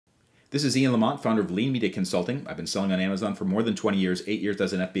This is Ian Lamont, founder of Lean Media Consulting. I've been selling on Amazon for more than 20 years, 8 years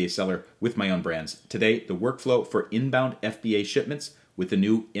as an FBA seller with my own brands. Today, the workflow for inbound FBA shipments with the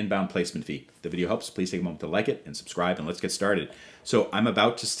new inbound placement fee. If the video helps, please take a moment to like it and subscribe, and let's get started. So I'm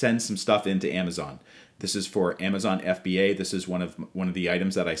about to send some stuff into Amazon. This is for Amazon FBA. This is one of the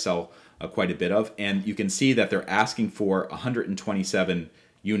items that I sell quite a bit of, and you can see that they're asking for 127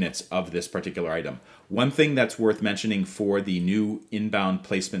 units of this particular item. One thing that's worth mentioning for the new inbound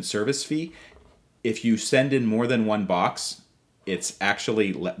placement service fee, if you send in more than one box, it's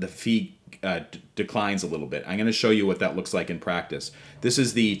actually the fee declines a little bit. I'm going to show you what that looks like in practice. This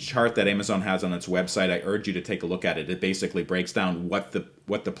is the chart that Amazon has on its website. I urge you to take a look at it. It basically breaks down what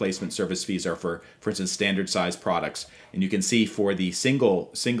the placement service fees are for instance, standard size products. And you can see for the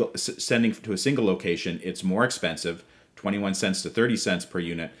sending to a single location, it's more expensive, 21 cents to 30 cents per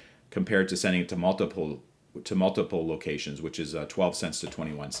unit, compared to sending it to multiple locations, which is 12 cents to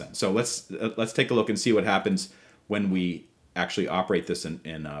 21 cents. So let's take a look and see what happens when we actually operate this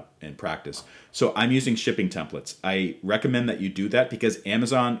in practice. So I'm using shipping templates. I recommend that you do that because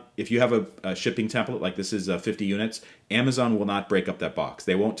Amazon, if you have a shipping template, like this is 50 units, Amazon will not break up that box.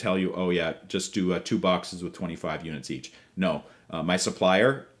 They won't tell you, oh yeah, just do 2 boxes with 25 units each. No, my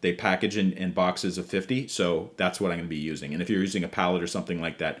supplier, they package in boxes of 50, so that's what I'm going to be using. And if you're using a pallet or something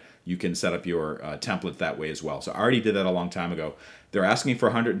like that, you can set up your template that way as well. So I already did that a long time ago. They're asking for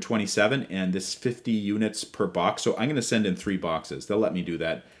 127 and this 50 units per box. So I'm going to send in 3 boxes. They'll let me do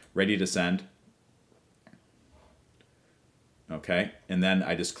that. Ready to send. Okay. And then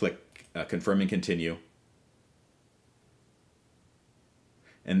I just click confirm and continue.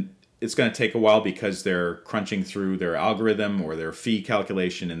 And it's going to take a while because they're crunching through their algorithm or their fee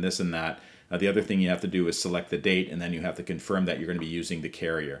calculation and this and that. The other thing you have to do is select the date, and then you have to confirm that you're going to be using the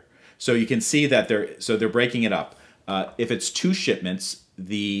carrier. So you can see that they're breaking it up. If it's 2 shipments,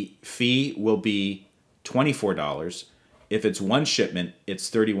 the fee will be $24. If it's 1 shipment, it's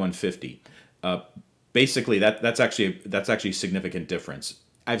 $31.50. Basically, that's actually a significant difference.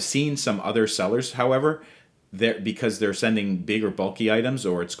 I've seen some other sellers, however, because they're sending big or bulky items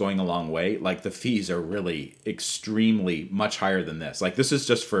or it's going a long way, like the fees are really extremely much higher than this. Like this is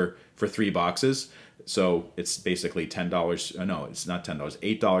just for 3 boxes. So it's basically $10. No, it's not $10,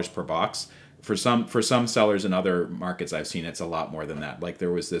 $8 per box. For some sellers in other markets I've seen, it's a lot more than that. Like there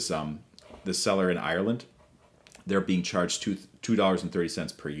was this seller in Ireland. They're being charged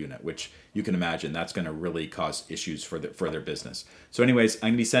 $2.30 per unit, which you can imagine that's going to really cause issues for their business. So anyways, I'm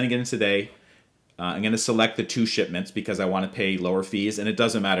going to be sending it in today. I'm going to select the 2 shipments because I want to pay lower fees, and it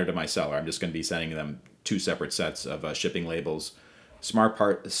doesn't matter to my seller. I'm just going to be sending them 2 separate sets of shipping labels,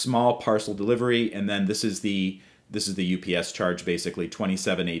 small parcel delivery, and then this is the UPS charge, basically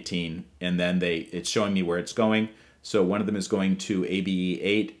 $27.18, and then it's showing me where it's going. So one of them is going to ABE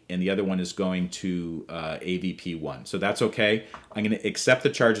 8, and the other one is going to AVP 1. So that's okay. I'm going to accept the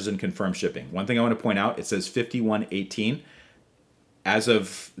charges and confirm shipping. One thing I want to point out, it says $51.18. As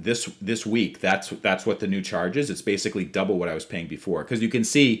of this week, that's what the new charge is. It's basically double what I was paying before. Because you can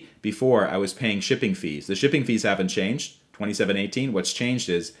see before I was paying shipping fees. The shipping fees haven't changed, $27.18. What's changed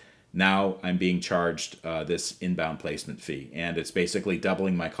is now I'm being charged this inbound placement fee, and it's basically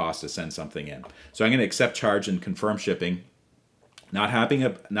doubling my cost to send something in. So I'm going to accept charge and confirm shipping. Not happy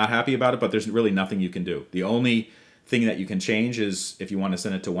about it, but there's really nothing you can do. The only thing that you can change is if you want to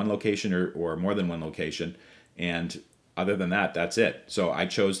send it to 1 location or more than 1 location, and other than that, that's it. So I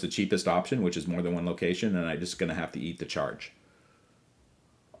chose the cheapest option, which is more than 1 location, and I'm just going to have to eat the charge.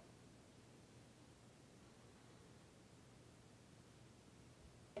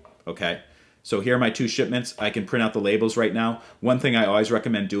 Okay, so here are my 2 shipments. I can print out the labels right now. One thing I always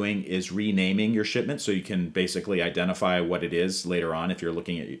recommend doing is renaming your shipment so you can basically identify what it is later on if you're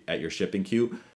looking at your shipping queue.